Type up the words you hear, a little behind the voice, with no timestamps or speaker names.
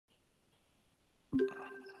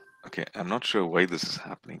Okay, I'm not sure why this is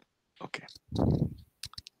happening. Okay.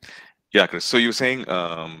 Yeah, Chris. So you're saying,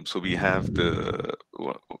 so we have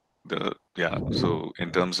yeah. So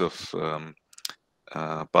in terms of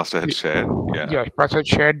Pastor had shared, yeah. Yeah, Prasad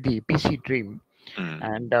shared the PC dream, Mm,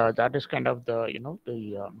 and that is kind of the you know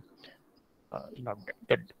the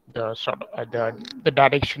the sort of the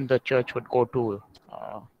direction the church would go to,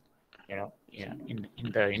 yeah, in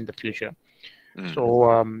the future. mm, So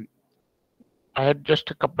I had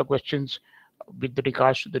just a couple of questions with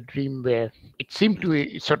regards to the dream, where it seemed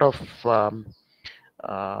to sort of um,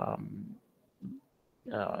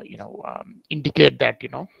 indicate that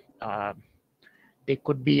uh, there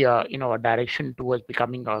could be a direction towards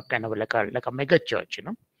becoming a kind of like a mega church.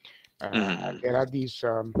 mm, There are these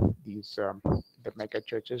the mega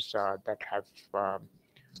churches that have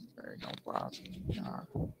you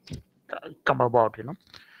know come about. Uh,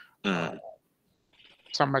 mm,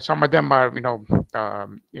 some of them are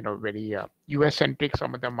very US centric.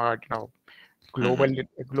 Some of them are global mm.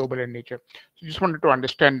 global in nature. So just wanted to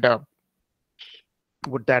understand,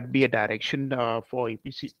 would that be a direction for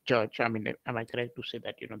APC Church? I mean, am I correct to say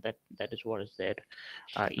that that is what is there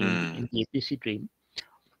in Mm, the APC dream?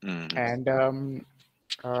 mm, And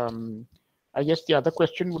um, I guess the other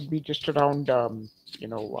question would be just around you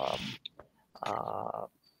know uh,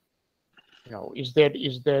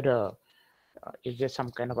 is there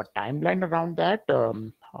some kind of a timeline around that?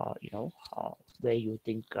 Where you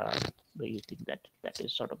think that that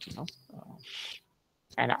is sort of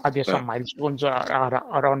and are there uh, some milestones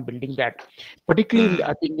around building that, particularly mm,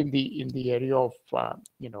 I think in the area of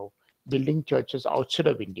building churches outside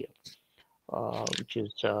of India, which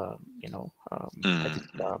is I think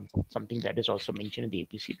mm, something that is also mentioned in the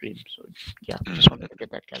APC dream. So yeah, just mm. wanted to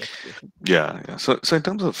get that clarification. Yeah, yeah. So in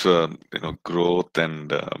terms of growth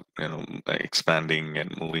and expanding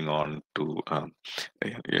and moving on to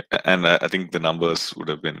yeah, yeah, and I think the numbers would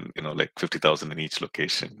have been like 50,000 in each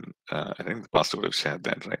location. I think the pastor would have shared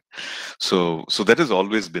that, right? So that has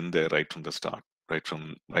always been there right from the start, right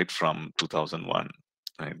from 2001.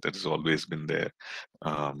 Right, that has always been there.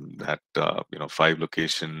 That 5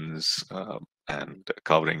 locations and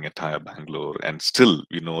covering entire Bangalore, and still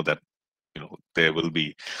we know that there will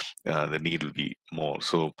be the need will be more.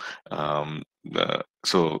 Um,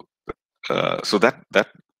 so so that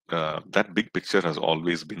big picture has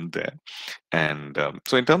always been there. And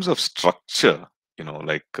so in terms of structure,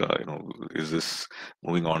 like is this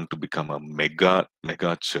moving on to become a mega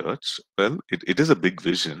church? Well, it is a big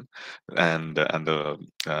vision. And the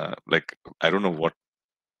like, I don't know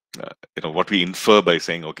what we infer by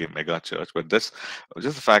saying, okay, mega church, but that's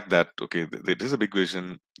just the fact that, okay, it is a big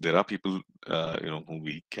vision. There are people who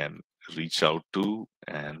we can reach out to,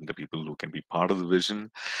 and the people who can be part of the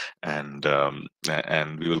vision. And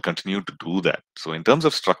we will continue to do that. So in terms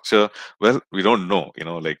of structure, well, we don't know,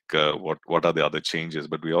 what are the other changes,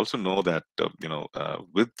 but we also know that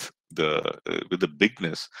with the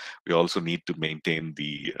bigness, we also need to maintain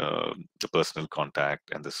the personal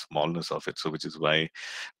contact and the smallness of it. So which is why,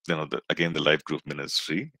 again, the life group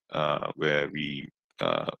ministry, where we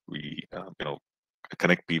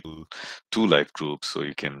connect people to life groups, so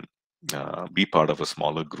you can be part of a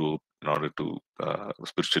smaller group in order to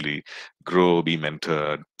spiritually grow, be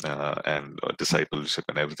mentored, and discipleship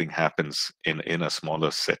and everything happens in a smaller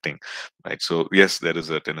setting, right? So yes, there is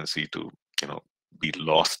a tendency to you know be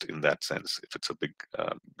lost in that sense if it's a big,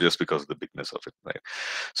 just because of the bigness of it, right?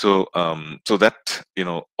 So that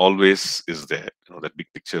always is there. That big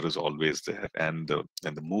picture is always there, and the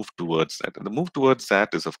move towards that,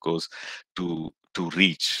 is, of course, to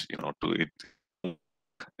reach, to it,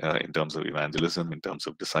 in terms of evangelism, in terms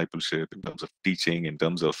of discipleship, in terms of teaching, in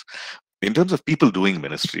terms of people doing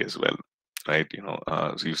ministry as well, right?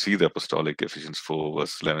 So you see the apostolic Ephesians 4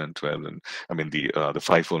 verse 11 and 12, and I mean the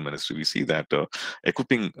fivefold ministry. We see that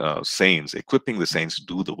equipping the saints to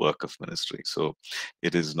do the work of ministry. So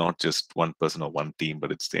it is not just one person or one team,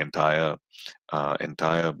 but it's the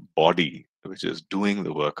entire body which is doing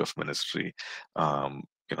the work of ministry.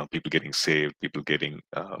 People getting saved, people getting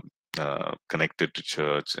connected to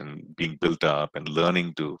church and being built up and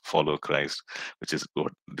learning to follow Christ, which is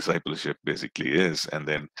what discipleship basically is, and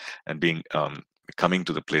being coming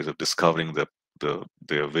to the place of discovering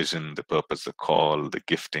their vision, the purpose, the call, the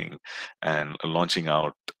gifting, and launching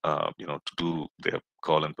out, to do their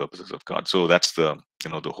call and purposes of God. So that's the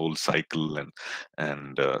whole cycle,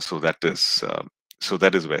 and so that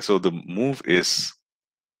is where. So the move is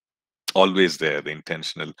always there. The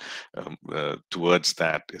intentional towards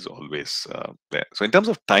that is always there. So in terms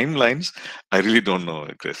of timelines, I really don't know,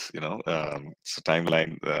 Chris. So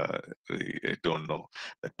timeline, I don't know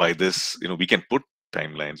that by this, we can put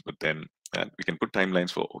timelines, but then we can put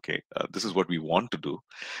timelines for, okay, this is what we want to do,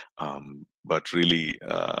 but really,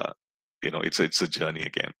 it's a journey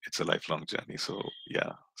again. It's a lifelong journey. So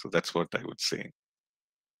yeah, so that's what I would say.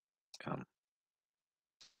 Um,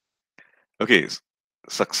 okay,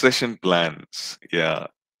 succession plans. Yeah,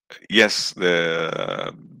 yes,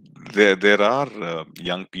 there are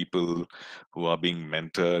young people who are being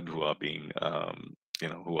mentored, who are being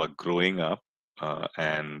who are growing up,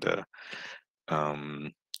 and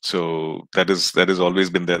um, so that has always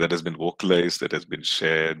been there. That has been vocalized. That has been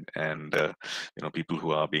shared, and people who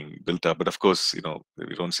are being built up. But of course, we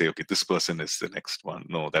don't say, okay, this person is the next one.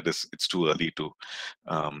 No, it's too early to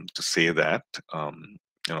say that.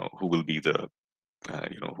 Who will be the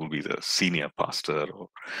who will be the senior pastor, or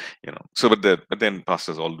so, but then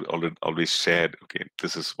pastors always shared, okay,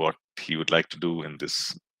 this is what he would like to do in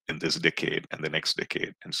this decade and the next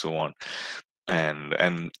decade, and so on.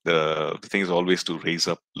 And the thing is always to raise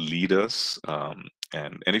up leaders, and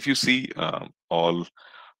if you see, all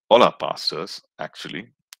our pastors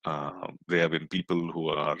actually, they have been people who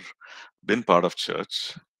are been part of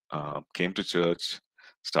church, came to church,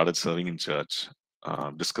 started serving in church,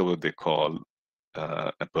 discovered their call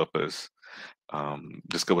and purpose,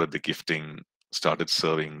 discovered the gifting, started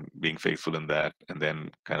serving, being faithful in that, and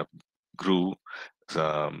then kind of grew,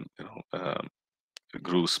 um, you know, um,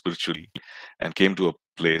 grew spiritually, and came to a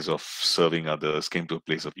place of serving others, came to a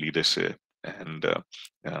place of leadership, and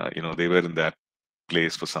they were in that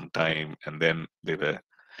place for some time, and then they were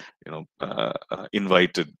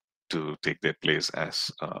invited to take their place as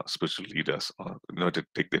spiritual leaders, or to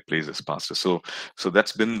take their place as pastors. So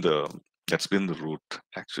that's been the route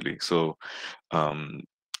actually. So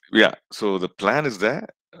yeah, so the plan is there,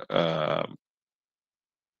 uh,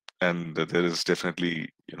 and there is definitely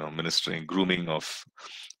ministering, grooming of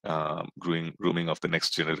the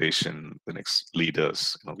next generation, the next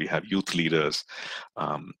leaders. We have youth leaders,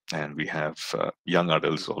 and we have young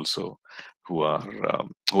adults also who are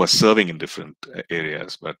serving in different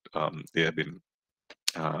areas, but they have been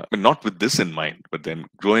not with this in mind, but then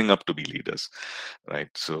growing up to be leaders, right?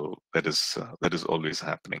 So that is always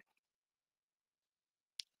happening,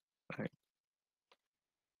 right?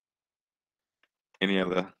 Any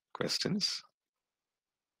other questions?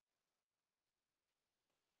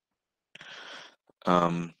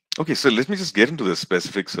 Okay, so let me just get into the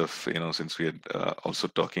specifics of, since we had also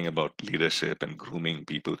talking about leadership and grooming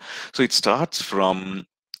people. So it starts from,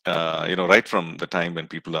 right from the time when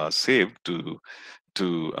people are saved and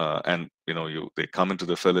they come into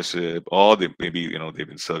the fellowship, or they maybe they've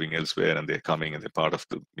been serving elsewhere and they're coming and they're part of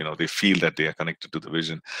the, they feel that they are connected to the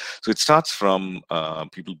vision. So it starts from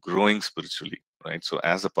people growing spiritually, right? So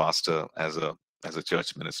as a pastor, as a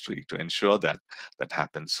church ministry, to ensure that that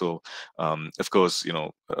happens. So of course,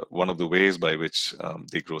 one of the ways by which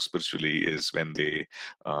they grow spiritually is when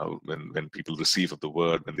when people receive of the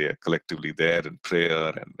word, when they are collectively there in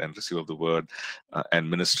prayer and receive of the word and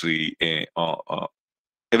ministry,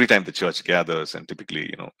 every time the church gathers, and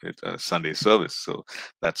typically it's a Sunday service. So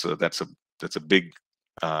that's a big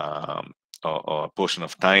or portion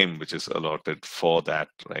of time which is allotted for that,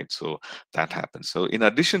 right? So that happens. So in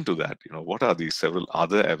addition to that, what are these several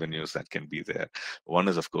other avenues that can be there? One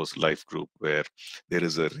is, of course, life group, where there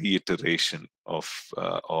is a reiteration of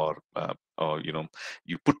or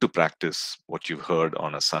you put to practice what you've heard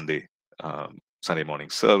on a Sunday morning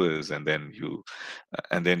service, and then you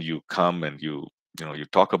come and you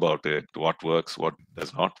talk about it, what works, what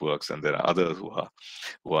does not works, and there are others who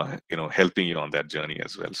are helping you on that journey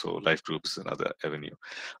as well. So life groups is another avenue.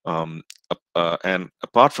 And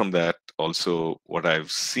apart from that, also what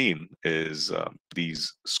I've seen is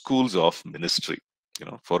these schools of ministry,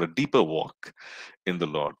 for a deeper walk in the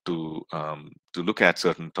Lord, to look at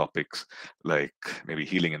certain topics like maybe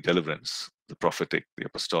healing and deliverance, the prophetic, the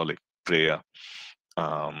apostolic, prayer,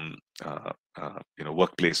 um,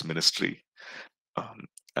 workplace ministry, um,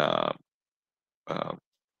 uh, uh,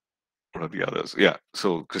 what are the others? Yeah,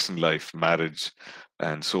 so Christian life, marriage,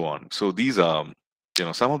 and so on. So these are,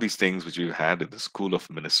 some of these things which we've had in the school of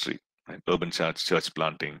ministry, right? Urban church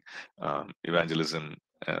planting, evangelism.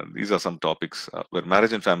 These are some topics where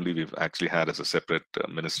marriage and family we've actually had as a separate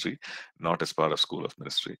ministry, not as part of school of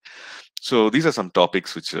ministry. So these are some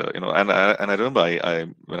topics which, and I remember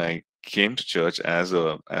when I came to church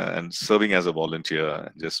and serving as a volunteer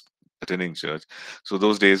and just attending church. So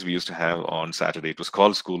those days we used to have on Saturday, it was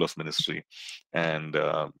called School of Ministry, and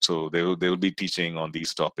so they will be teaching on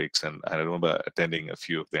these topics, and I remember attending a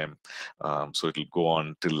few of them. So it'll go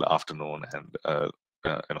on till afternoon, and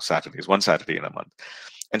Saturdays, one Saturday in a month.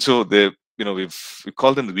 And so we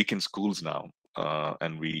call them the weekend schools now,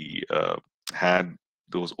 and had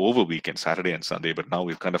those over weekend, Saturday and Sunday, but now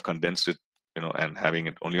we've kind of condensed it, and having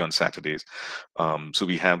it only on Saturdays. So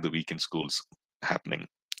we have the weekend schools happening,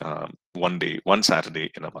 one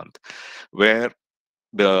Saturday in a month, where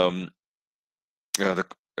the the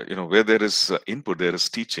where there is input, there is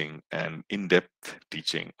teaching and in-depth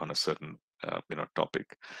teaching on a certain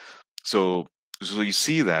topic. So you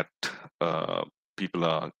see that people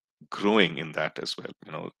are growing in that as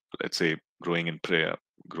well. Let's say growing in prayer,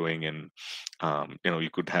 growing in you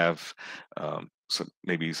could have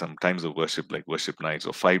maybe some times of worship, like worship nights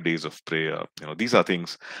or 5 days of prayer. These are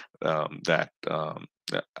things that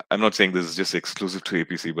I'm not saying this is just exclusive to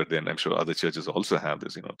APC, but then I'm sure other churches also have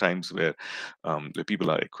this. Times where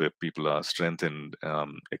people are equipped, people are strengthened,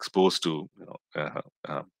 exposed to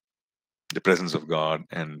the presence of God,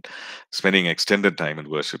 and spending extended time in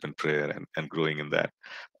worship and prayer, and growing in that.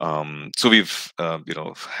 So we've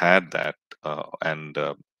had that, and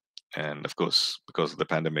of course, because of the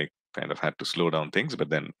pandemic, kind of had to slow down things, but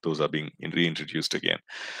then those are being reintroduced again.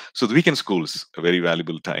 So the weekend schools, a very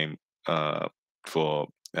valuable time for.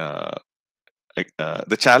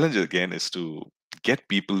 The challenge again is to get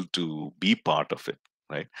people to be part of it,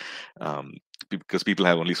 right? Um, because people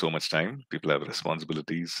have only so much time, people have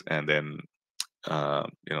responsibilities, and then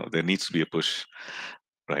there needs to be a push,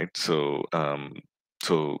 right? So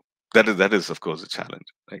that is of course a challenge,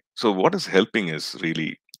 right? So what is helping is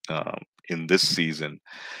really in this season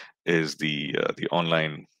is the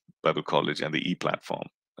online Bible College and the e-platform,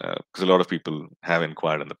 because a lot of people have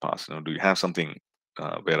inquired in the past, do you have something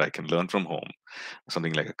where I can learn from home,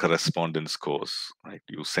 something like a correspondence course, right?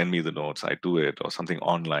 You send me the notes, I do it, or something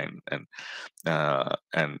online, and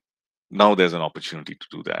now there's an opportunity to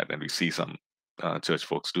do that, and we see some church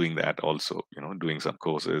folks doing that also, doing some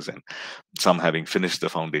courses, and some having finished the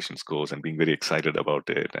foundations course and being very excited about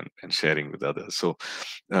it, and sharing with others. So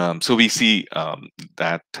we see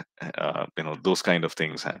that those kind of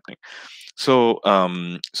things happening. So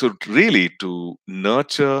really, to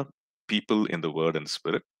nurture people in the Word and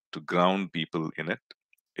Spirit, to ground people in it,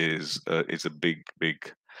 is a big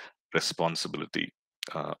responsibility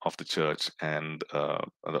of the church, and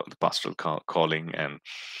the pastoral calling,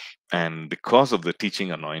 and because of the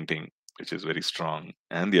teaching anointing, which is very strong,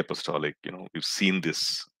 and the apostolic, we've seen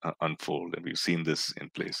this unfold, and we've seen this in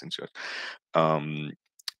place in church. um,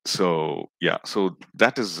 so yeah, so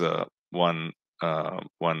that is one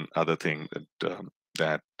other thing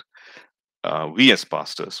that we as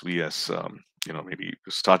pastors, we as maybe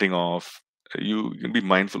starting off, you can be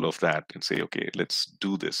mindful of that and say, okay, let's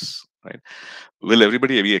do this, right? Will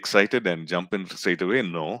everybody be excited and jump in straight away?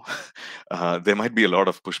 No. There might be a lot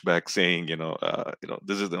of pushback saying,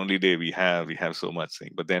 this is the only day we have so much thing.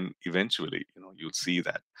 But then eventually, you'll see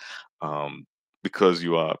that, um, because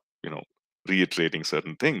you are, reiterating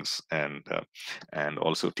certain things, and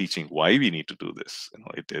also teaching why we need to do this.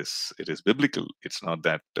 It is biblical. It's not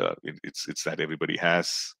that it's that everybody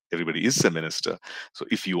is a minister. So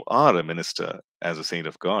if you are a minister as a saint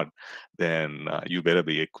of God, then you better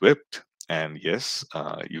be equipped. And yes,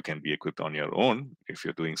 you can be equipped on your own if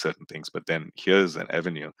you're doing certain things, but then here's an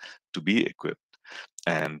avenue to be equipped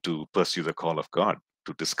and to pursue the call of God,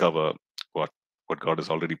 to discover what what God has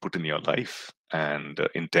already put in your life, and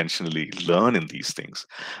intentionally learn in these things,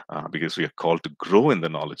 because we are called to grow in the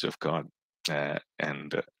knowledge of God,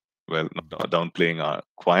 and well, not downplaying our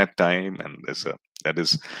quiet time, and that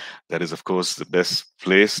is of course the best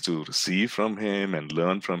place to receive from Him and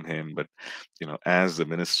learn from Him. But as the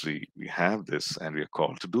ministry, we have this, and we are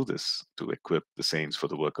called to do this, to equip the saints for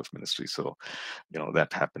the work of ministry. So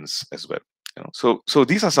that happens as well. So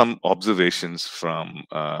these are some observations from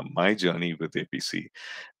my journey with APC,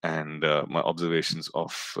 and my observations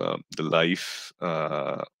of the life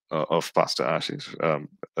of Pastor Ashish,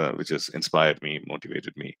 which has inspired me,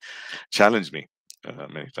 motivated me, challenged me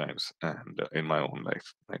many times, and in my own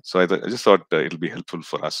life. Right. So I just thought it'll be helpful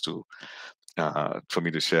for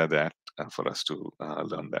me to share that, for us to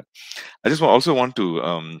learn that. I just also want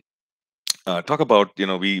to talk about,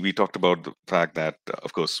 we talked about the fact that,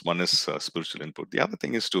 of course, one is spiritual input. The other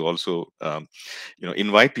thing is to also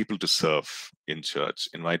invite people to serve in church,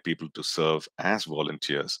 invite people to serve as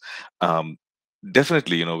volunteers.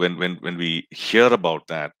 Definitely, when we hear about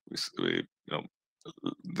that,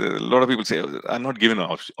 a lot of people say, "Oh, I'm not given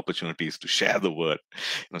opportunities to share the word."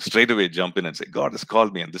 Straight away jump in and say, God has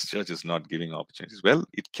called me and this church is not giving opportunities. Well,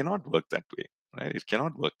 it cannot work that way, right? It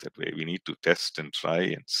cannot work that way. We need to test and try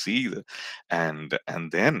and see and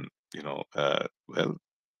then, well,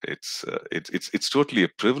 it's totally a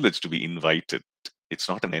privilege to be invited It's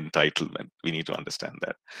not an entitlement. We need to understand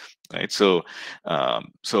that, right? So,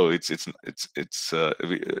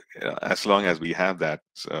 as long as we have that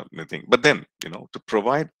thing, but then to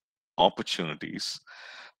provide opportunities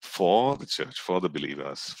for the church, for the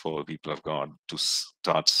believers, for people of God to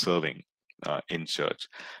start serving in church,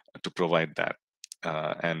 to provide that.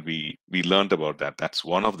 And we learned about that. That's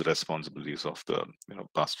one of the responsibilities of the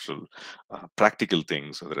pastoral practical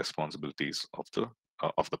things, or the responsibilities of the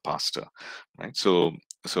pastor, right? So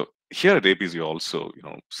here at APC also,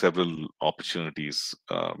 several opportunities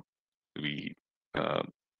we uh,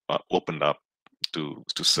 opened up to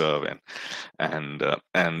serve, and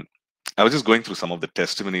I was just going through some of the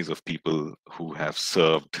testimonies of people who have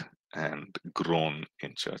served and grown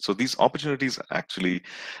in church. So these opportunities actually,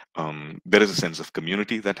 there is a sense of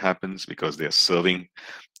community that happens because they're serving.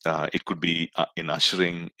 It could be in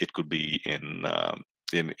ushering. It could be in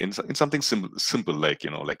something simple like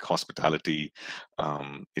like hospitality.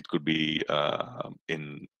 It could be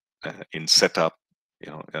in setup,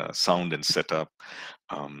 sound and setup,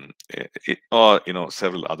 or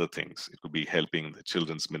several other things. It could be helping the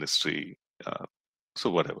children's ministry. So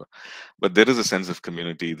whatever, but there is a sense of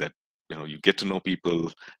community that you get to know people.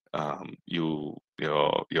 Your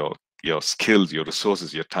skills, your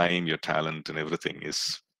resources, your time, your talent, and everything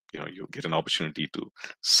is you get an opportunity to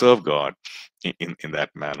serve God in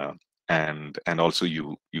that manner, and also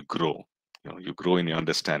you grow. You grow in your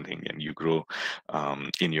understanding, and you grow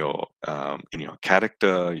in your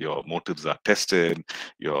character. Your motives are tested.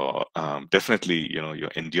 Your definitely your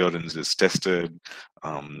endurance is tested.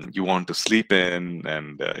 You want to sleep in,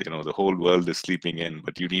 and the whole world is sleeping in,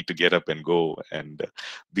 but you need to get up and go and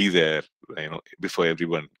be there before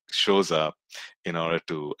everyone shows up, in order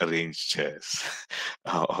to arrange chairs.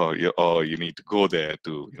 Or you need to go there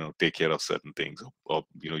to take care of certain things, or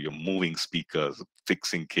you're moving speakers,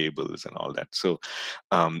 fixing cables, and all that. So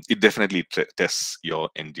it definitely tests your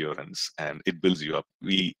endurance, and it builds you up.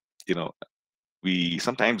 We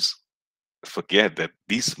sometimes forget that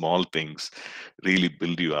these small things really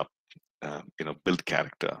build you up, build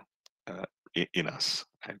character in us,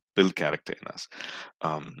 and build character in us.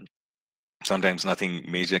 Um, Sometimes nothing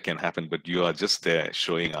major can happen, but you are just there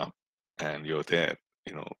showing up, and you're there,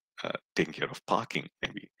 taking care of parking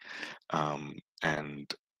maybe.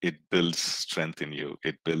 And it builds strength in you.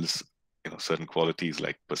 It builds certain qualities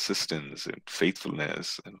like persistence and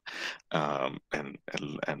faithfulness, and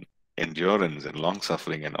endurance and long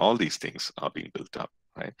suffering, and all these things are being built up,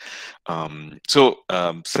 right?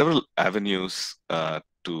 Several avenues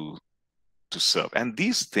to serve, and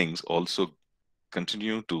these things also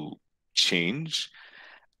continue to change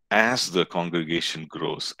as the congregation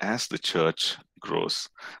grows, as the church grows,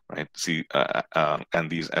 right? See, and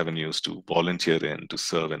these avenues to volunteer in, to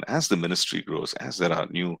serve, and as the ministry grows, as there are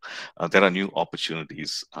new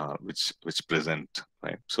opportunities which present,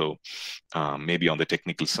 right? So maybe on the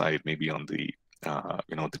technical side, maybe on the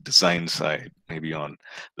design side, maybe on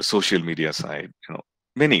the social media side,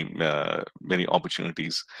 many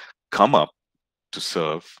opportunities come up to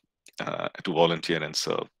serve, to volunteer and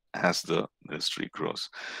serve as the ministry grows.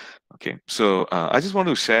 Okay, so I just want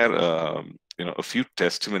to share, a few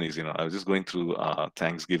testimonies. I was just going through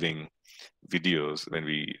Thanksgiving videos when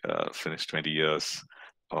we finished 20 years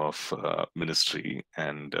of ministry,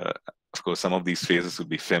 and of course, some of these faces will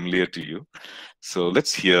be familiar to you. So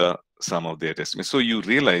let's hear some of their testimonies. So you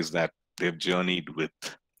realize that they've journeyed with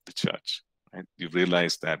the church, right? You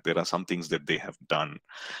realize that there are some things that they have done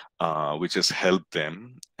which has helped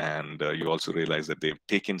them, and you also realize that they've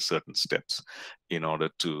taken certain steps in order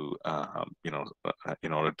to, in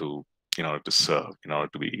order to serve, in order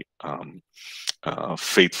to be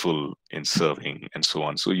faithful in serving, and so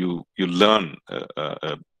on. So you learn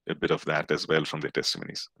a bit of that as well from their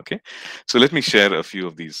testimonies. Okay, so let me share a few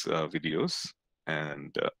of these videos,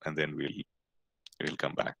 and then we'll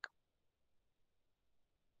come back.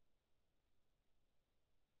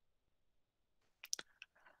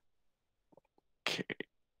 Okay.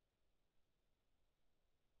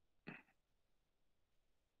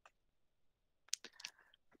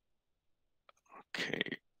 Okay.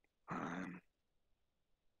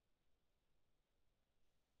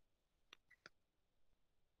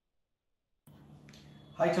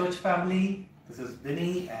 Hi, church family. This is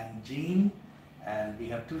Vinny and Jean, and we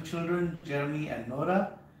have two children, Jeremy and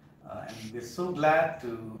Nora. And we're so glad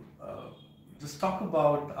to just talk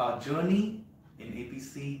about our journey in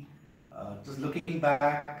APC. Just looking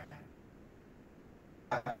back,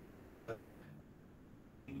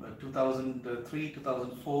 2003,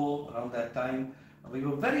 2004, around that time, we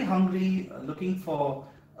were very hungry, looking to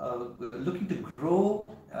grow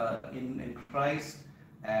in Christ.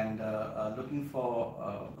 and looking for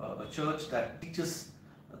a church that teaches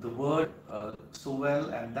the word so well,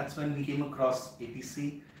 and that's when we came across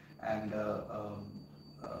APC, and the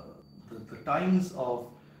times of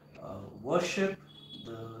worship,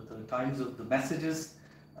 the times of the messages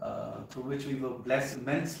through which we were blessed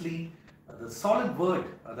immensely, the solid word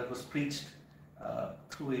that was preached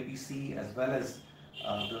through APC, as well as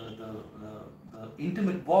the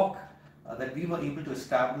intimate walk that we were able to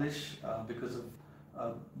establish because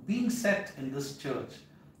of being set in this church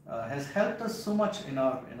has helped us so much in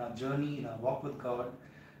our journey, in our walk with God.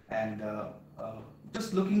 And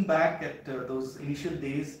just looking back at those initial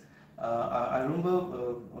days, I remember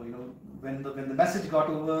when the message got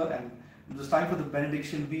over and it was time for the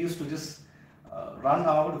benediction, we used to just run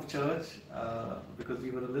out of church because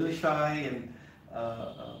we were a little shy and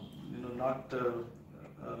not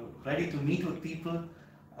ready to meet with people.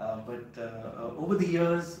 But over the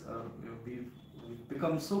years, we've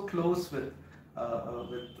become so close with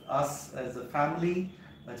us as a family.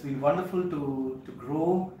 It's been wonderful to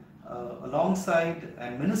grow alongside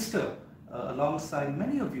and minister alongside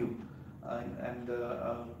many of you. And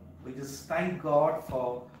we just thank God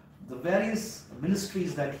for the various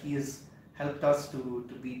ministries that He has helped us to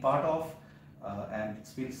be part of. And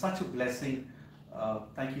it's been such a blessing.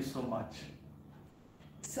 Thank you so much.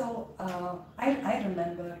 So I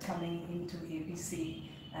remember coming into APC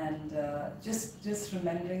and just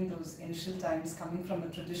remembering those initial times, coming from a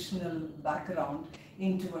traditional background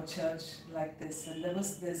into a church like this, and there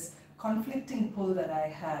was this conflicting pull that I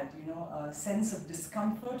had, a sense of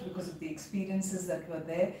discomfort because of the experiences that were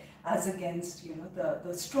there, as against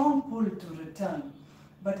the strong pull to return.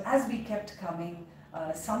 But as we kept coming,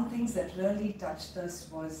 some things that really touched us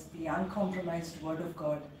was the uncompromised Word of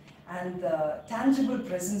God and the tangible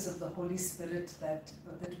presence of the Holy Spirit that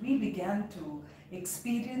we began to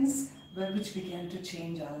experience, which began to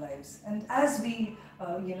change our lives. And as we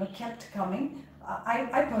kept coming,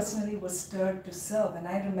 I personally was stirred to serve. And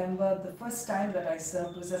I remember the first time that I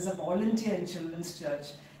served was as a volunteer in Children's Church.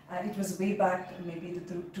 It was way back, maybe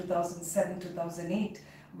 2007, 2008,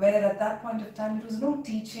 where at that point of time, it was no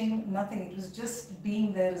teaching, nothing. It was just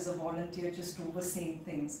being there as a volunteer, just overseeing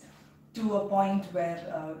things, to a point where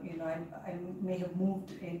I may have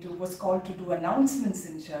moved into, was called to do announcements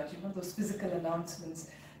in church, those physical announcements,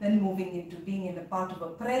 then moving into being in a part of a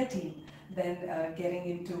prayer team, then getting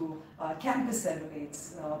into campus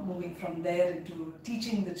elevates, moving from there into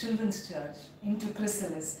teaching the children's church, into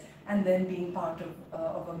chrysalis, and then being part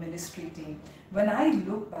of a ministry team. When I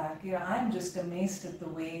look back, I'm just amazed at the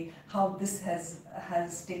way how this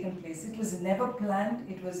has taken place. It was never planned.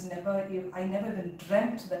 It was never. I never even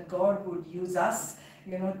dreamt that God would use us,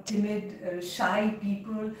 timid, shy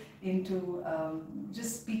people, into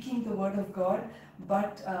just speaking the word of God.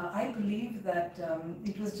 But I believe that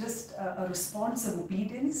it was just a response of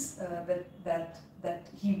obedience that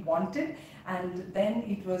He wanted, and then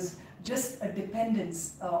it was just a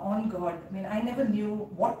dependence on God. I mean, I never knew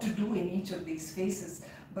what to do in each of these phases,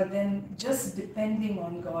 but then just depending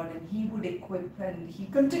on God, and He would equip, and He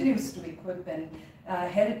continues to equip and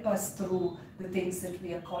help us through the things that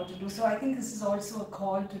we are called to do. So I think this is also a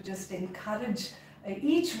call to just encourage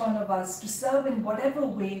each one of us to serve in whatever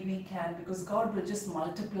way we can, because God will just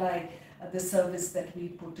multiply the service that we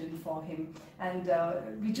put in for Him. And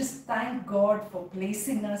we just thank God for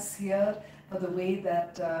placing us here, for the way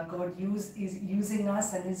that God is using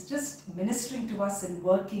us and is just ministering to us and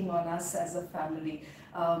working on us as a family.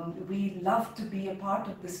 We love to be a part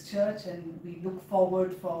of this church, and we look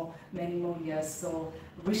forward for many more years. So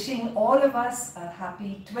wishing all of us a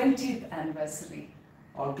happy 20th anniversary.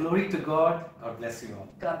 All glory to God. God bless you all.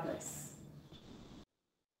 God bless.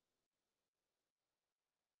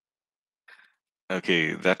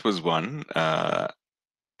 Okay, that was one.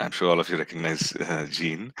 I'm sure all of you recognize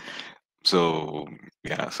Jean. So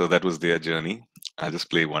yeah, so that was their journey. I'll just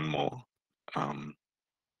play one more.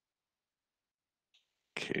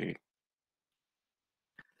 Okay.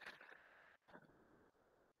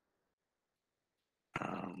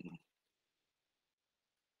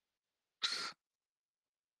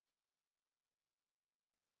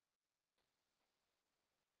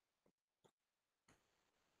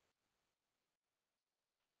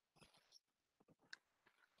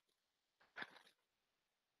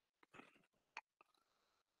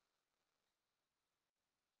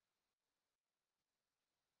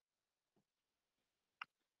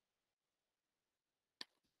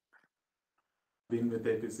 Been with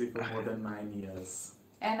APC for more than 9 years.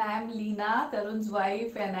 And I'm Leena, Tarun's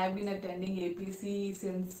wife, and I've been attending APC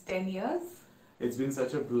since 10 years. It's been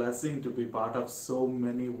such a blessing to be part of so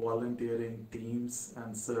many volunteering teams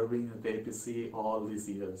and serving at APC all these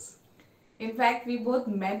years. In fact, we both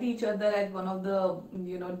met each other at one of the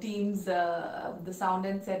teams, the sound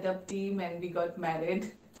and setup team, and we got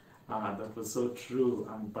married. That was so true,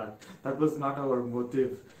 but that was not our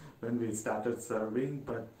motive when we started serving,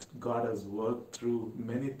 but God has worked through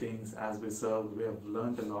many things as we serve. We have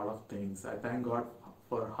learned a lot of things. I thank God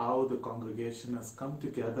for how the congregation has come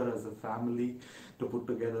together as a family to put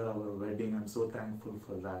together our wedding. I'm so thankful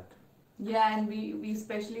for that. Yeah, and we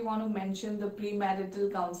especially want to mention the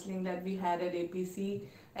premarital counseling that we had at APC.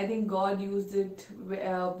 I think God used it,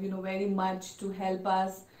 very much to help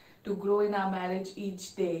us to grow in our marriage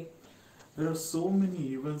each day. There are so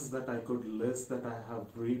many events that I could list that I have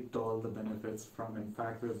reaped all the benefits from. In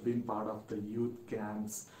fact, we've been part of the youth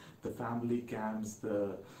camps, the family camps,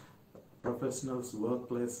 the professionals'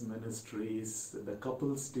 workplace ministries, the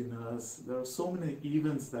couples dinners. There are so many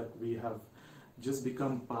events that we have just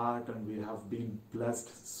become part, and we have been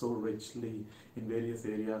blessed so richly in various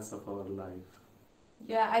areas of our life.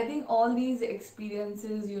 Yeah, I think all these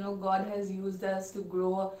experiences, God has used us to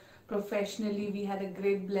grow professionally. We had a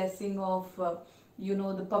great blessing of,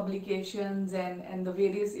 the publications and the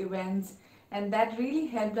various events. And that really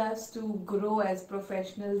helped us to grow as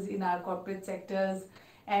professionals in our corporate sectors.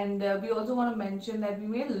 And we also want to mention that we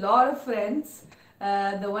made a lot of friends.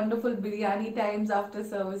 The wonderful biryani times after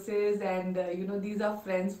services, and these are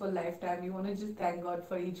friends for lifetime. We want to just thank God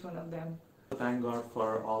for each one of them. Thank God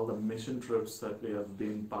for all the mission trips that we have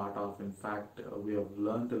been part of. In fact, we have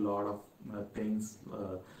learned a lot of things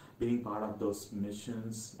being part of those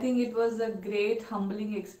missions. I think it was a great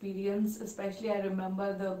humbling experience, especially I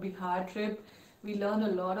remember the Bihar trip. We learned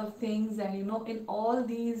a lot of things, and in all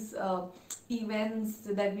these events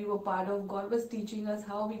that we were part of, God was teaching us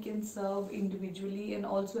how we can serve individually and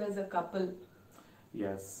also as a couple.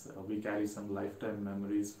 Yes, we carry some lifetime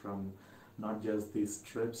memories from not just these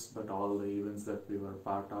trips, but all the events that we were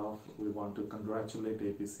part of. We want to congratulate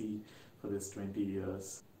APC for this 20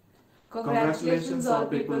 years. Congratulations, All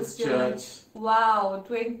People's Church. Wow,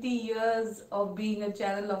 20 years of being a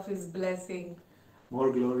channel of His blessing.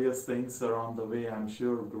 More glorious things are on the way. I'm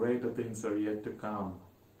sure greater things are yet to come.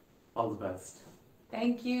 All the best.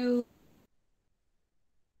 Thank you.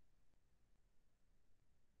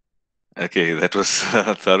 Okay, that was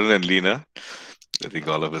Tarun and Leena. I think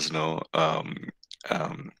all of us know.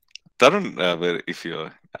 Tarun, if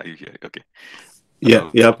are you here? Okay. Yeah,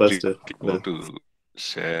 Please Pastor. want to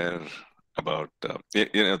share about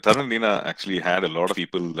Tarun and Leena actually had a lot of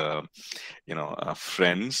people,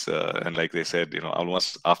 friends, and like they said,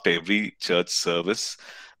 almost after every church service,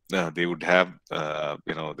 they would have,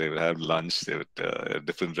 they would have lunch. They would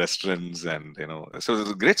different restaurants, and so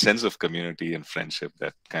there's a great sense of community and friendship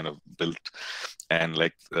that kind of built. And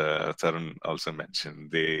like Tarun also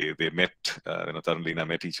mentioned, they met, Tarun and Leena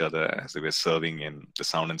met each other as they were serving in the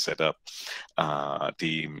sound and setup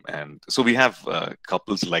team, and so we have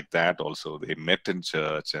couples like that also. They met in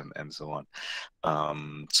church and so on.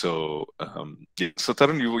 So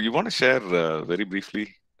Tarun, you want to share very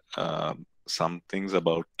briefly some things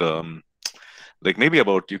about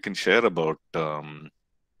you can share about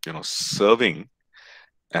serving,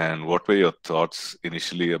 and what were your thoughts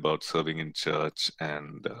initially about serving in church,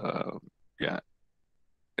 and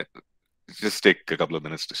just take a couple of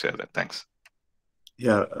minutes to share that. Thanks.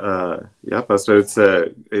 Yeah, Pastor.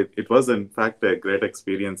 It was in fact a great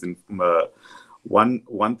experience. In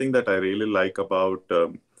one thing that I really like about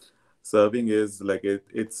serving is like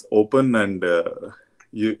it's open, and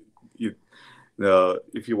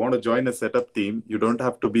if you want to join a setup team, you don't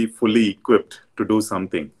have to be fully equipped to do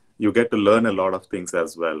something. You get to learn a lot of things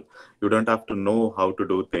as well. You don't have to know how to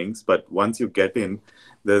do things, but once you get in,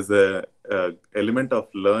 there's a element of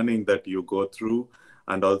learning that you go through,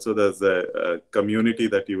 and also there's a community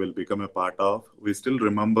that you will become a part of. We still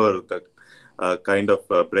remember that kind of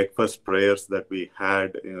breakfast prayers that we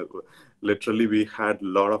had. Literally, we had a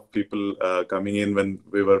lot of people coming in when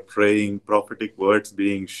we were praying, prophetic words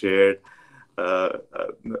being shared.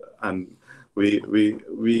 And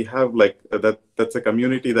we have like that's a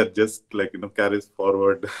community that just carries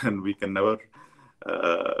forward, and we can never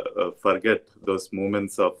forget those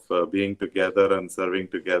moments of being together and serving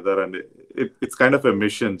together. And it's kind of a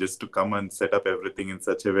mission just to come and set up everything in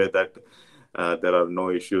such a way that there are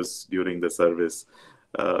no issues during the service.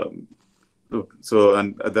 And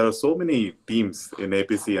there are so many teams in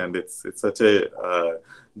APC, and it's such a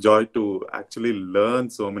joy to actually learn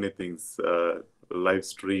so many things. Live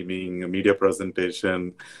streaming, media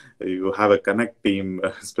presentation. You have a connect team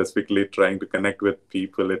specifically trying to connect with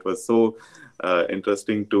people. It was so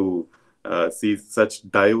interesting to see such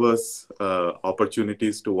diverse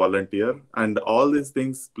opportunities to volunteer, and all these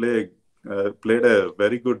things played a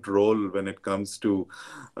very good role when it comes to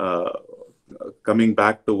coming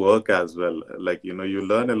back to work as well. Like, you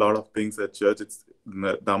learn a lot of things at church. It's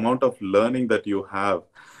the amount of learning that you have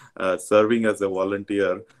serving as a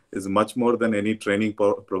volunteer is much more than any training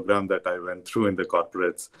program that I went through in the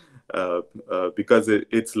corporates. Because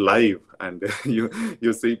it's live, and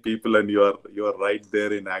you see people, and you're right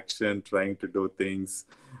there in action trying to do things.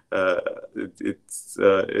 It's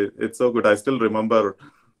so good. I still remember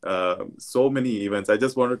so many events. I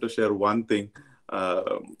just wanted to share one thing.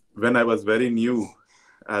 When I was very new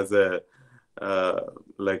as a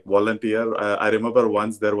like volunteer, I remember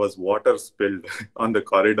once there was water spilled on the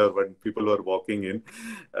corridor when people were walking in,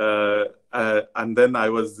 and then I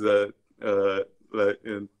was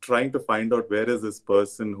trying to find out where is this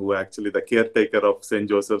person who actually the caretaker of St.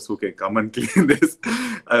 Joseph's who can come and clean this,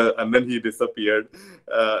 and then he disappeared.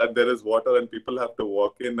 And there is water and people have to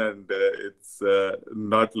walk in, and it's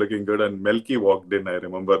not looking good. And Melky walked in. I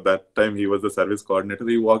remember that time he was the service coordinator.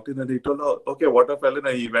 He walked in and he told, "Oh, okay, water fell in."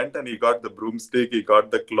 And he went and he got the broomstick, he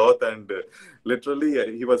got the cloth, and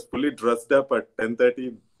literally he was fully dressed up at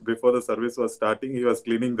 10:30. Before the service was starting, he was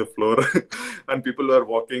cleaning the floor and people were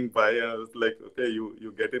walking by, and I was like, okay,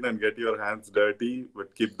 you get in and get your hands dirty,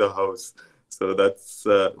 but keep the house. So that's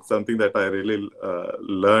something that I really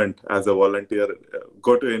learned as a volunteer.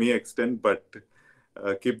 Go to any extent, but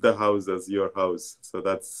keep the house as your house. So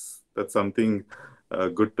that's something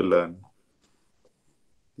good to learn.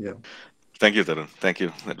 Yeah. Thank you, Tarun. Thank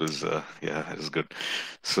you. That was it was good.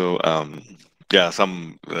 So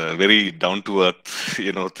some very down to earth,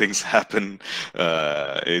 things happen.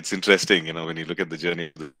 It's interesting, when you look at the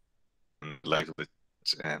journey of the life of the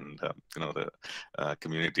church and the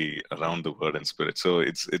community around the Word and Spirit. So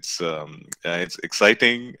it's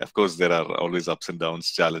exciting. Of course, there are always ups and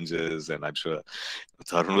downs, challenges, and I'm sure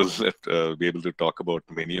Tarun will be able to talk about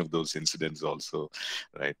many of those incidents also,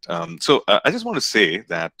 right? So I just want to say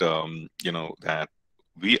that that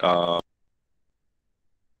we are.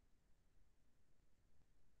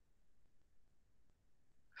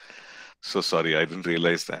 So sorry, I didn't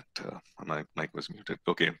realize that my mic was muted.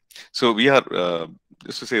 Okay, so we are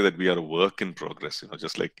just to say that we are a work in progress.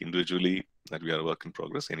 Just like individually that we are a work in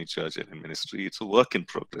progress. Any church, any ministry, it's a work in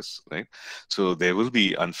progress, right? So there will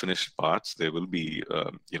be unfinished parts. There will be,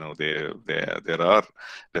 there are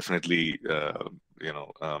definitely.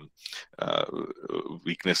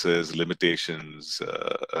 Weaknesses, limitations,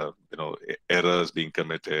 errors being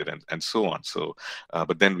committed, and so on. So,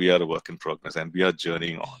 but then we are a work in progress, and we are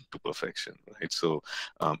journeying on to perfection, right? So,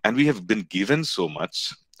 and we have been given so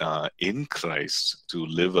much in Christ to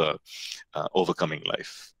live a overcoming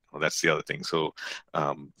life. Well, that's the other thing. So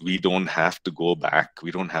we don't have to go back.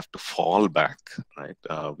 We don't have to fall back, right?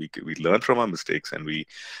 We learn from our mistakes, and we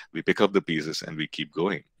pick up the pieces, and we keep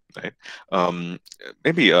going. Right.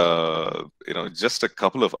 Maybe just a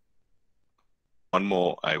couple of one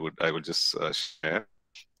more. I would just share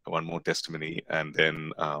one more testimony, and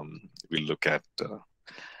then we'll look at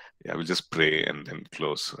we'll just pray and then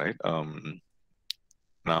close. Right.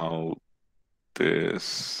 Now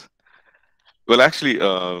this. Well, actually,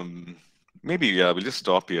 maybe we'll just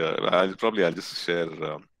stop here. I'll just share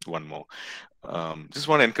one more. Just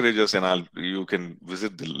want to encourage us, and you can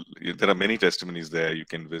visit there are many testimonies there. You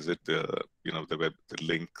can visit the web, the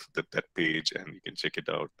link, that page, and you can check it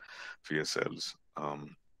out for yourselves.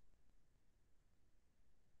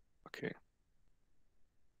 Okay.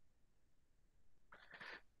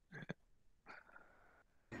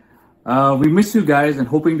 We miss you guys and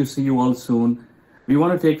hoping to see you all soon. We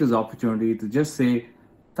want to take this opportunity to just say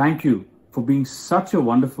thank you for being such a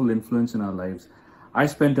wonderful influence in our lives. I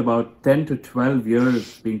spent about 10 to 12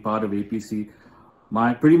 years being part of APC.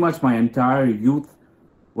 Pretty much my entire youth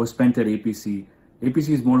was spent at APC. APC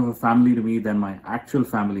is more of a family to me than my actual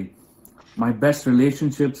family. My best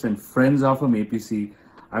relationships and friends are from APC.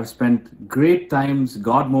 I've spent great times,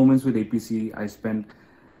 God moments with APC. I spent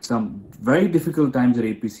some very difficult times at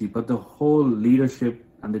APC, but the whole leadership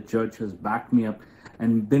and the church has backed me up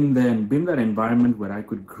and been there and been that environment where I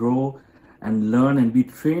could grow and learn and be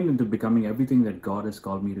trained into becoming everything that God has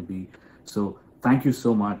called me to be. So thank you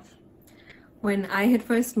so much. When I had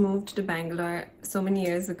first moved to Bangalore so many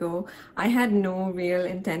years ago, I had no real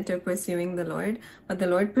intent of pursuing the Lord, but the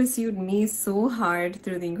Lord pursued me so hard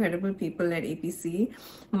through the incredible people at APC.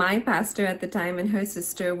 My pastor at the time and her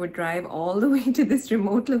sister would drive all the way to this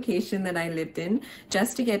remote location that I lived in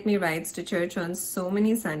just to get me rides to church on so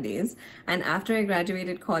many Sundays. And after I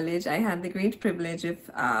graduated college, I had the great privilege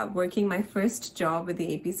of working my first job with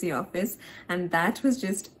the APC office, and that was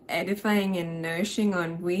just edifying and nourishing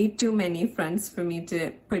on way too many fronts for me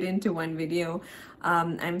to put into one video.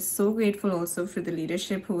 I'm so grateful also for the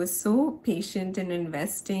leadership who was so patient in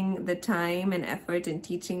investing the time and effort in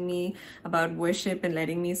teaching me about worship and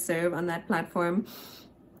letting me serve on that platform.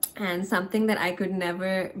 And something that I could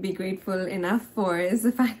never be grateful enough for is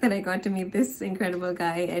the fact that I got to meet this incredible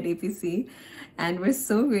guy at APC. And we're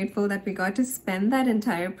so grateful that we got to spend that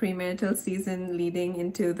entire premarital season leading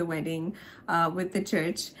into the wedding with the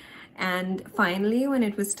church. And finally, when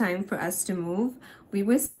it was time for us to move, we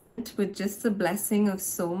were sent with just the blessing of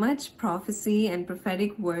so much prophecy and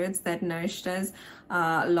prophetic words that nourished us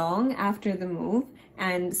long after the move,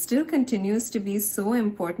 and still continues to be so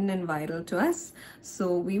important and vital to us.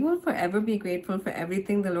 So we will forever be grateful for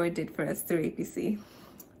everything the Lord did for us through APC.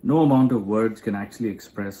 No amount of words can actually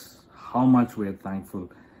express how much we're thankful.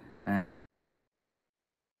 And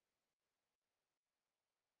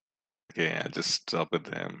Okay, I'll just stop with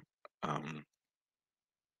them.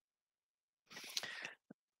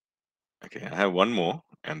 Okay, I have one more,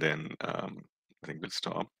 and then I think we'll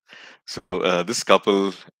stop. So this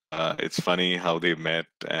couple, it's funny how they met,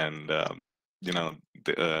 and the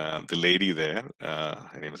lady there,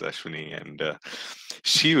 her name is Ashwini, and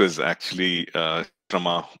she was actually from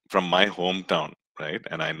my hometown, right?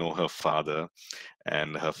 And I know her father,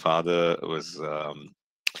 and her father was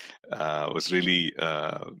really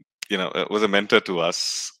was a mentor to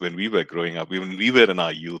us when we were growing up, even we were in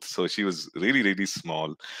our youth. So she was really, really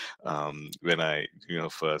small when I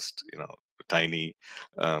first tiny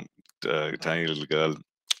tiny little girl.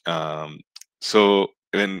 So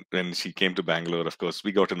when she came to Bangalore, of course,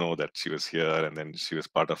 we got to know that she was here, and then she was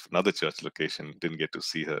part of another church location. Didn't get to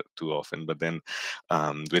see her too often, but then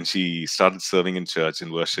when she started serving in church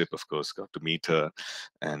in worship, of course, got to meet her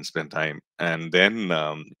and spend time. And then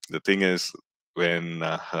the thing is, when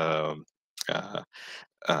when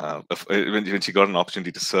she got an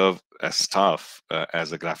opportunity to serve as staff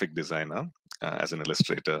as a graphic designer, as an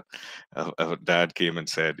illustrator, her dad came and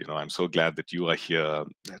said, I'm so glad that you are here,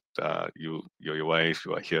 that you're your wife,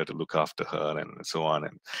 you are here to look after her, and so on.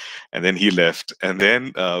 And then he left. And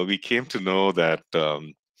then we came to know that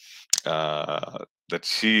that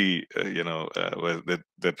she, was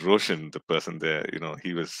that Roshan, the person there,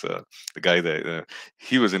 he was the guy there.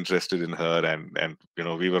 He was interested in her, and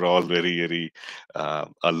we were all very, very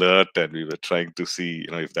alert, and we were trying to see,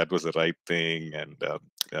 if that was the right thing. And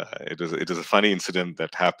it was a funny incident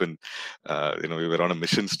that happened. We were on a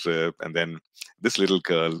mission trip, and then this little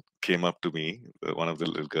girl came up to me. One of the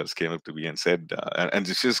little girls came up to me and said, and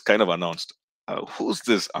she just kind of announced, who's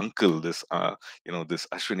this uncle, this this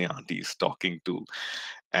Ashwini auntie is talking to?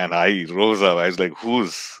 And I rose up. I was like,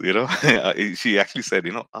 who's, she actually said,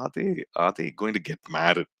 are they going to get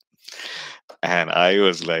married? And I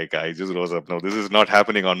was like, I just rose up. No, this is not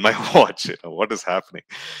happening on my watch. What is happening?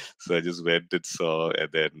 So I just went and saw, and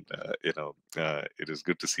then it is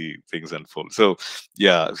good to see things unfold. So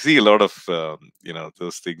yeah, see a lot of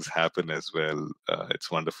those things happen as well. It's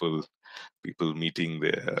wonderful, people meeting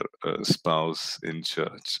their spouse in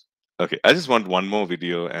church. Okay, I just want one more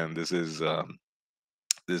video, and this is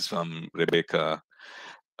from Rebecca.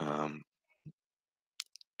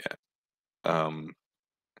 Yeah.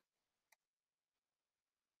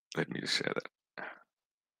 Let me just share that.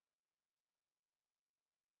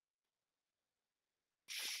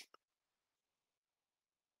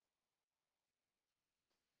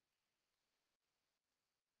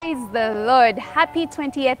 Praise the Lord. Happy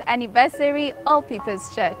 20th anniversary, All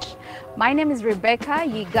People's Church. My name is Rebecca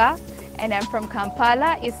Yiga, and I'm from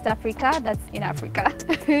Kampala, East Africa. That's in Africa.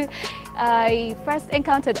 I first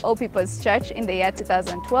encountered All People's Church in the year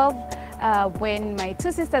 2012 when my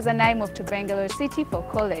two sisters and I moved to Bangalore City for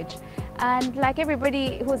college. And like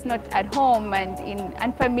everybody who's not at home and in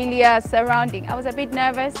unfamiliar surrounding, I was a bit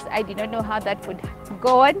nervous. I did not know how that would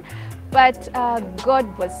go on. But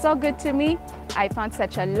God was so good to me. I found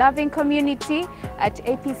such a loving community at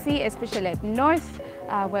APC, especially at North,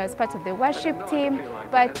 where I was part of the worship team,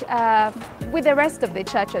 but with the rest of the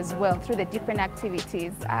church as well, through the different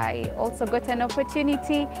activities. I also got an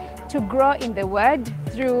opportunity to grow in the Word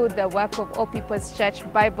through the work of All People's Church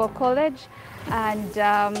Bible College. And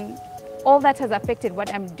all that has affected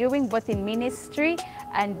what I'm doing, both in ministry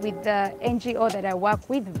and with the NGO that I work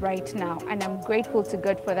with right now. And I'm grateful to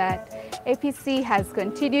God for that. APC has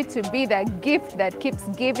continued to be the gift that keeps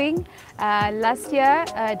giving. Last year,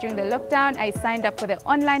 during the lockdown, I signed up for the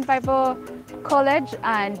online Bible college,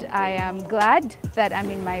 and I am glad that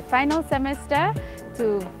I'm in my final semester.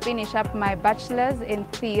 to finish up my bachelor's in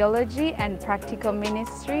theology and practical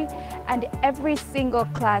ministry. And every single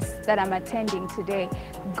class that I'm attending today,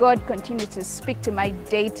 God continues to speak to my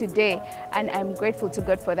day to day, and I'm grateful to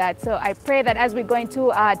God for that. So I pray that as we go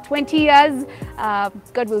into our 20 years,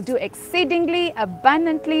 God will do exceedingly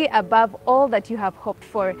abundantly above all that you have hoped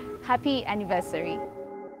for. Happy anniversary.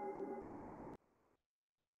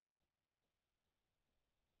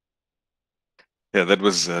 Yeah, that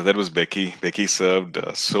was Becky. Becky served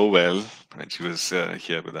so well when she was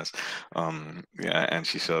here with us. Yeah, and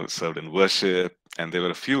she served in worship. And there were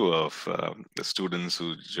a few of the students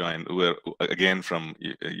who joined, who were again from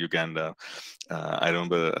Uganda. I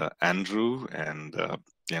remember Andrew, and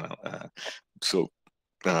so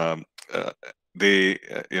um, uh, they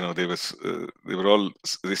were all,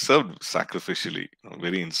 they served sacrificially,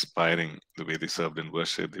 very inspiring the way they served in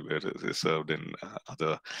worship. They served in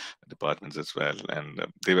other departments as well, and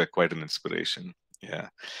they were quite an inspiration. Yeah.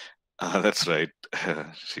 That's right.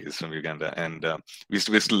 She is from Uganda, and we're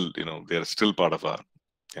still, they're still part of our,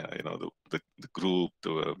 the group.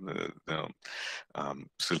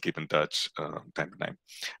 Still keep in touch time to time.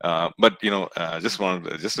 But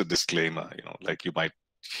just a disclaimer. Like you might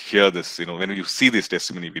hear this. When you see these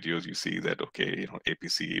testimony videos, you see that okay,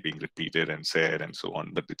 APC being repeated and said and so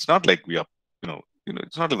on. But it's not like we are,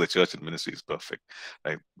 it's not like the church and ministry is perfect,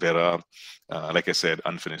 right? There are, like I said,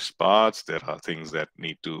 unfinished parts. There are things that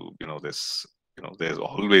need to, there's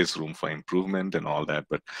always room for improvement and all that.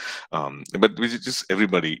 But we just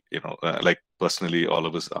everybody, like personally, all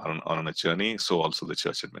of us are on a journey. So also the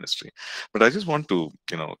church and ministry. But I just want to,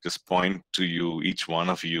 just point to you, each one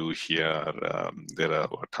of you here. There are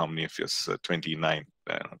how many of us? 29,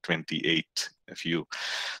 28 of you.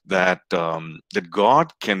 That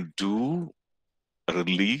God can do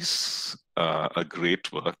release a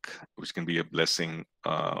great work, which can be a blessing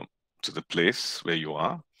to the place where you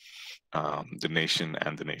are, the nation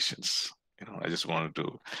and the nations. I just wanted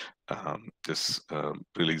to just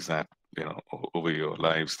release that, over your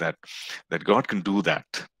lives, that God can do that,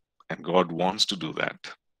 and God wants to do that,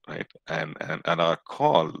 right? And our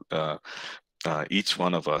call, each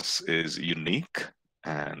one of us is unique,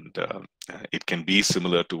 and it can be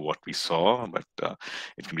similar to what we saw, but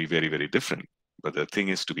it can be very, very different. But the thing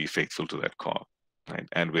is to be faithful to that call, right?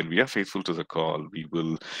 And when we are faithful to the call, we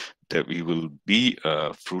will be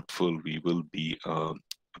fruitful. We will be a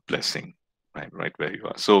blessing, right where you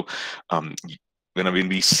are. So when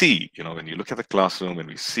we see, when you look at the classroom, when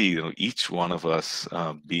we see, each one of us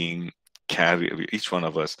each one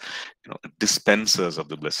of us, dispensers of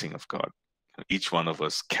the blessing of God. Each one of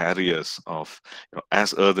us carriers of,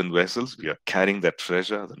 as earthen vessels, we are carrying that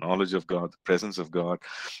treasure, the knowledge of God, the presence of God,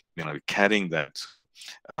 carrying that.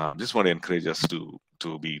 Just want to encourage us to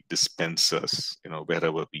be dispensers,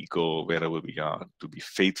 wherever we go, wherever we are, to be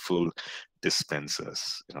faithful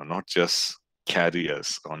dispensers, not just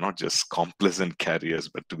carriers, or not just complacent carriers,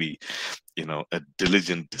 but to be, a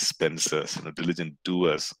diligent dispensers, diligent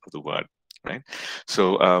doers of the word, right?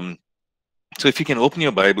 So, so if you can open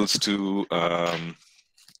your Bibles to,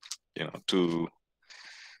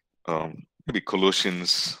 maybe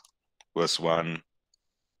Colossians verse 1.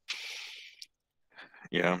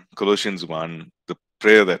 Yeah, Colossians 1, the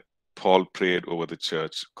prayer that Paul prayed over the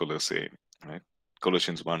church, Colossae, right?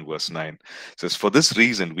 Colossians 1 verse 9 says, "For this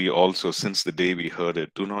reason we also, since the day we heard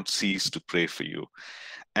it, do not cease to pray for you,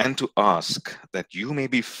 and to ask that you may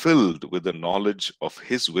be filled with the knowledge of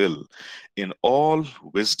his will in all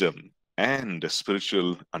wisdom and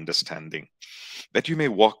spiritual understanding, that you may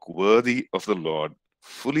walk worthy of the Lord,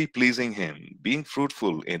 fully pleasing him, being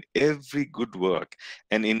fruitful in every good work,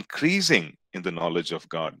 and increasing in the knowledge of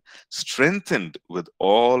God, strengthened with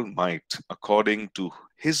all might according to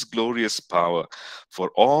his glorious power,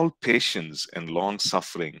 for all patience and long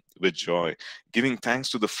suffering with joy, giving thanks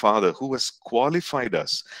to the Father who has qualified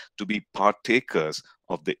us to be partakers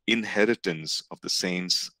of the inheritance of the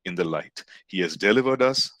saints in the light. He has delivered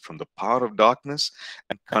us from the power of darkness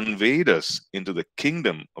and conveyed us into the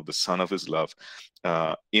kingdom of the Son of his love,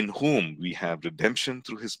 in whom we have redemption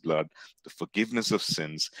through his blood, the forgiveness of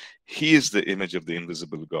sins. He is the image of the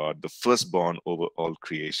invisible God, the firstborn over all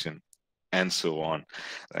creation," and so on,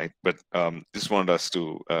 right? But just want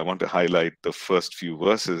to highlight the first few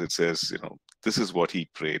verses. It says, this is what he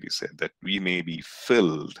prayed. He said that we may be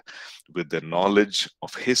filled with the knowledge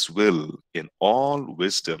of his will in all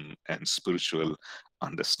wisdom and spiritual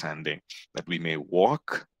understanding, that we may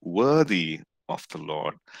walk worthy of the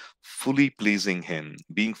Lord, fully pleasing him,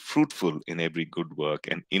 being fruitful in every good work,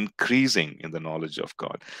 and increasing in the knowledge of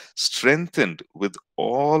God, strengthened with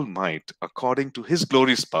all might according to his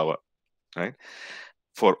glorious power, right?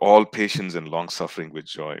 for all patience and long suffering with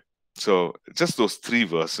joy. So just those three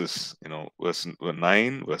verses, verse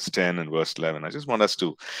 9, verse 10, and verse 11. I just want us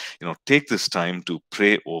to, take this time to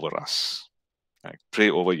pray over us. Right? Pray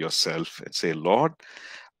over yourself and say, Lord,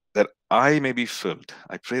 that I may be filled.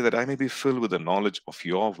 I pray that I may be filled with the knowledge of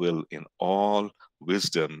your will in all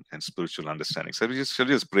wisdom and spiritual understanding. So shall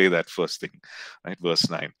we just pray that first thing, right? Verse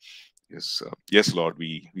 9. Yes, Lord,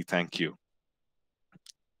 we thank you.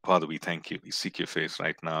 Father, we thank you. We seek your face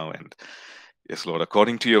right now. And yes, Lord,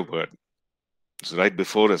 according to your word, it's right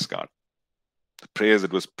before us, God. The prayers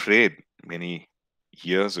that was prayed many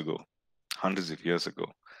years ago, hundreds of years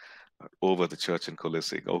ago, over the church in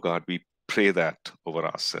Colossae. Oh God, we pray that over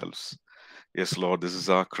ourselves. Yes, Lord, this is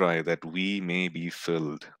our cry, that we may be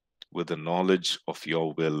filled with the knowledge of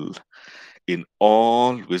your will in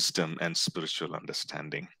all wisdom and spiritual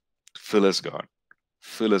understanding. Fill us, God.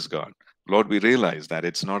 Fill us, God. Lord, we realize that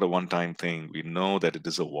it's not a one-time thing. We know that it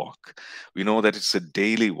is a walk. We know that it's a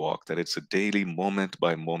daily walk, that it's a daily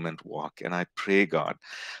moment-by-moment walk. And I pray, God,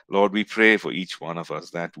 Lord, we pray for each one of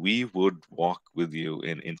us that we would walk with you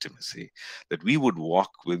in intimacy, that we would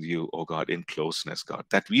walk with you, oh God, in closeness, God,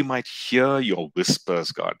 that we might hear your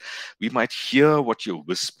whispers, God. We might hear what you're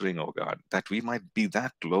whispering, oh God, that we might be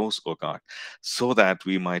that close, oh God, so that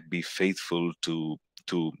we might be faithful to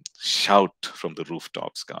shout from the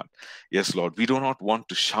rooftops, God. Yes, Lord, we do not want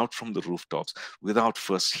to shout from the rooftops without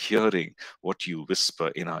first hearing what you whisper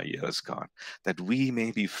in our ears, God, that we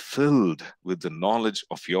may be filled with the knowledge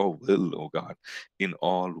of your will, O God, in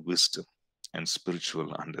all wisdom and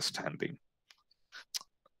spiritual understanding.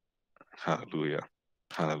 Hallelujah.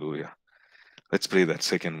 Hallelujah. Let's pray that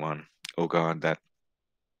second one, O God, that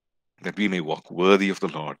we may walk worthy of the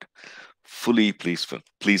Lord, fully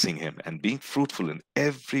pleasing him, and being fruitful in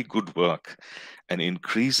every good work and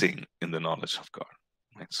increasing in the knowledge of God.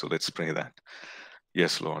 Right? So let's pray that.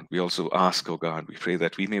 Yes, Lord. We also ask, oh God, we pray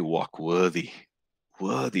that we may walk worthy,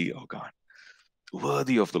 oh God,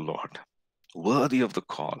 worthy of the Lord, worthy of the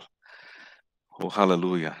call. Oh,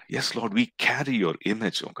 hallelujah. Yes, Lord, we carry your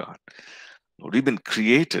image, oh God. Lord, we've been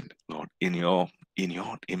created, Lord, in your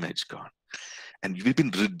image, God. And we've been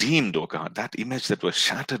redeemed, oh God. That image that was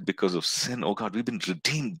shattered because of sin, oh God, we've been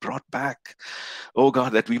redeemed, brought back, oh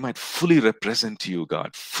God, that we might fully represent you,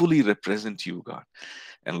 God, fully represent you, God.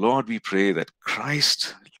 And Lord, we pray that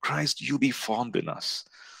Christ, you be formed in us,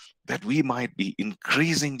 that we might be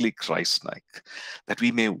increasingly Christ-like, that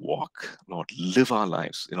we may walk, Lord, live our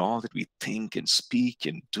lives in all that we think and speak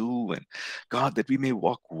and do, and God, that we may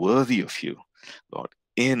walk worthy of you, Lord,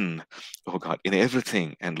 oh God, in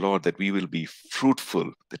everything, and Lord, that we will be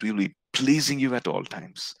fruitful, that we will be pleasing you at all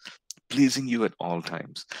times. Pleasing you at all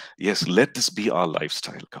times. Yes, let this be our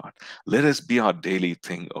lifestyle, God. Let us be our daily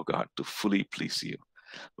thing, oh God, to fully please you,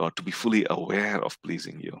 Lord, to be fully aware of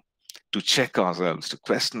pleasing you, to check ourselves, to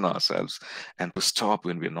question ourselves, and to stop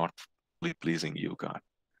when we're not fully pleasing you, God.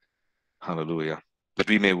 Hallelujah. That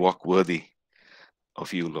we may walk worthy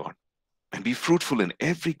of you, Lord, and be fruitful in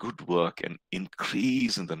every good work and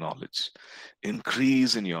increase in the knowledge,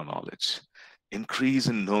 increase in your knowledge, increase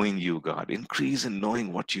in knowing you, God, increase in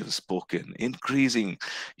knowing what you have spoken, increasing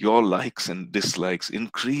your likes and dislikes,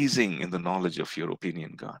 increasing in the knowledge of your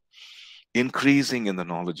opinion, God, increasing in the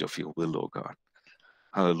knowledge of your will, oh God.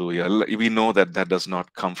 Hallelujah. We know that that does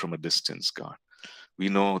not come from a distance, God. We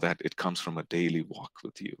know that it comes from a daily walk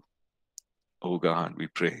with you. Oh God, we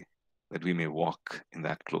pray that we may walk in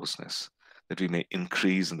that closeness, that we may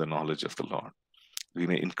increase in the knowledge of the Lord. We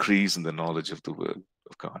may increase in the knowledge of the word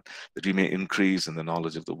of God, that we may increase in the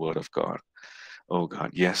knowledge of the word of God. Oh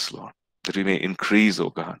God, yes, Lord, that we may increase, oh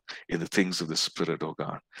God, in the things of the Spirit, oh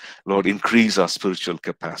God. Lord, increase our spiritual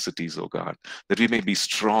capacities, oh God, that we may be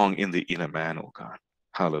strong in the inner man, oh God.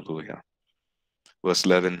 Hallelujah. Verse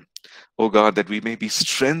 11, oh God, that we may be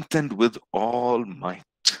strengthened with all might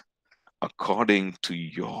according to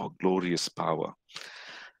your glorious power.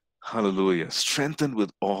 Hallelujah. Strengthened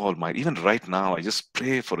with all might. Even right now, I just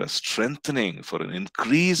pray for a strengthening, for an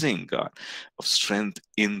increasing, God, of strength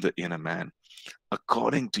in the inner man,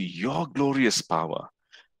 according to your glorious power.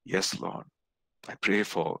 Yes, Lord. I pray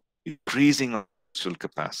for increasing our spiritual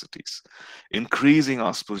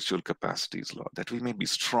capacities, Lord, that we may be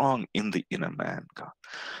strong in the inner man, God.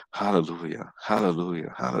 Hallelujah.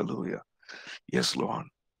 Hallelujah. Hallelujah. Yes, Lord.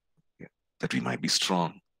 That we might be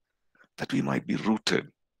strong, that we might be rooted.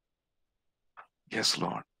 Yes,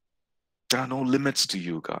 Lord. There are no limits to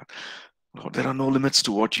you, God. Lord, there are no limits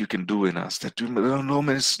to what you can do in us. There are no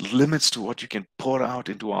limits to what you can pour out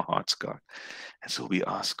into our hearts, God. And so we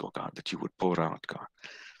ask, oh God, that you would pour out, God,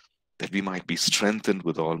 that we might be strengthened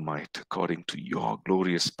with all might according to your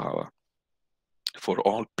glorious power. for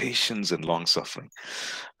all patience and long suffering.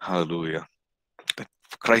 Hallelujah. That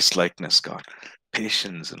Christ-likeness, God,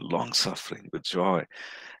 patience and long suffering with joy.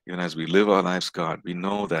 Even as we live our lives, God, we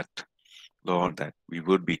know that, Lord, that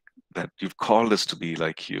that you've called us to be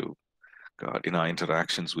like you, God, in our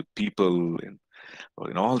interactions with people,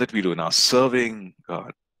 or in all that we do, in our serving,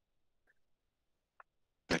 God,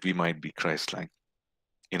 that we might be Christ-like.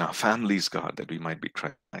 In our families, God, that we might be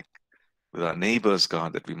Christ-like. With our neighbors,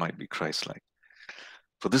 God, that we might be Christ-like.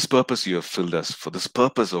 For this purpose you have filled us. For this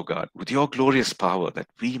purpose, O God, with your glorious power, that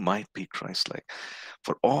we might be Christ-like.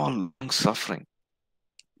 For all long suffering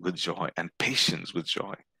with joy and patience with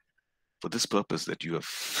joy. For this purpose that you have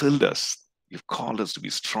filled us. You've called us to be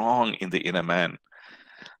strong in the inner man.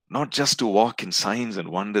 Not just to walk in signs and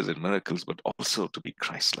wonders and miracles, but also to be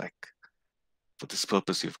Christ-like. For this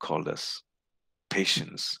purpose you've called us.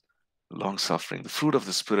 Patience, long suffering, the fruit of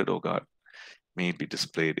the Spirit, O God, may it be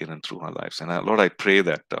displayed in and through our lives. And Lord, I pray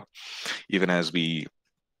that even as we,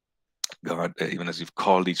 God, even as you've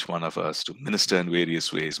called each one of us to minister in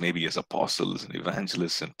various ways, maybe as apostles and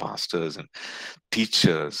evangelists and pastors and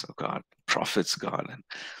teachers, oh God, prophets, God, and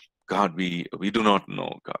God, we do not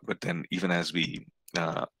know, God, but then even as you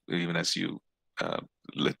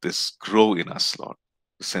let this grow in us, Lord,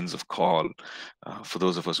 the sense of call, for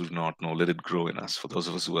those of us who do not know, let it grow in us. For those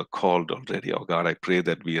of us who are called already, oh God, I pray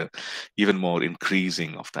that we are even more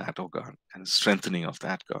increasing of that, oh God, and strengthening of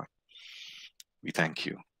that, God. We thank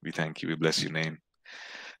you. We thank you. We bless your name.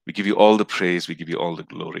 We give you all the praise. We give you all the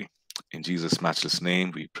glory. In Jesus' matchless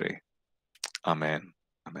name, we pray. Amen.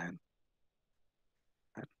 Amen.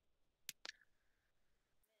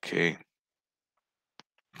 Okay.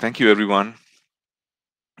 Thank you, everyone.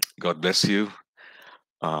 God bless you.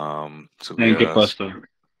 Thank you, Pastor.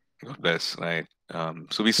 God bless. Right.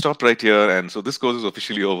 So we stopped right here, and so this course is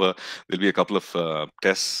officially over. There'll be a couple of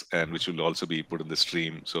tests, and which will also be put in the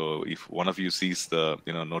stream. So if one of you sees the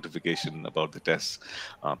notification about the tests,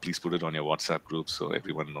 please put it on your WhatsApp group so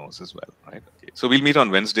everyone knows as well. Right. Okay. So we'll meet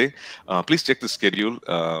on Wednesday. Please check the schedule.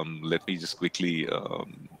 Let me just quickly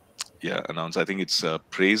announce. I think it's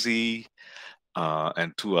Praisey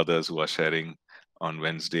and two others who are sharing on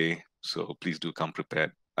Wednesday. So please do come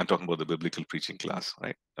prepared. I'm talking about the biblical preaching class,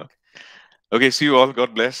 right? Okay. Okay, see you all.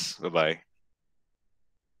 God bless. Bye-bye.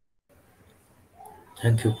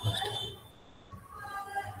 Thank you, Pastor.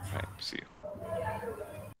 Right, see you.